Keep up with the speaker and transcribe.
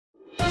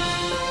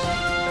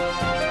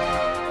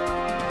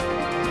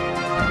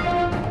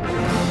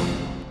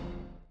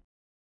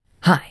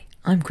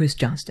I'm Chris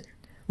Johnston.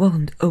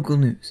 Welcome to Ogel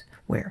News,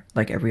 where,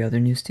 like every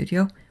other news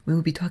studio, we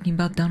will be talking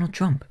about Donald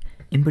Trump,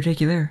 in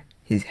particular,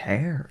 his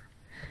hair.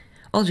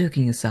 All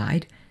joking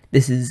aside,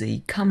 this is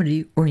a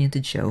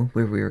comedy-oriented show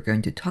where we are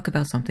going to talk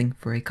about something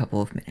for a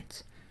couple of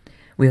minutes.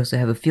 We also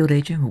have a field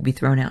agent who will be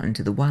thrown out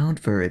into the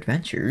wild for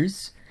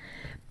adventures,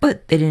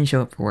 but they didn't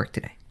show up for work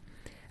today.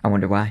 I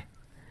wonder why.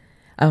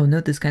 I will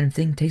note this kind of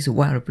thing takes a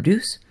while to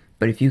produce,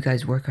 but if you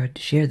guys work hard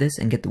to share this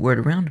and get the word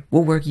around,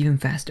 we'll work even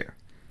faster.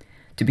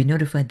 To be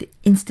notified the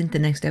instant the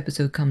next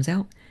episode comes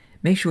out,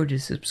 make sure to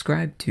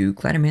subscribe to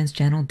Gliderman's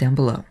channel down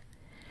below.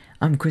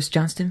 I'm Chris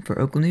Johnston for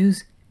Ogel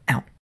News,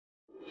 out.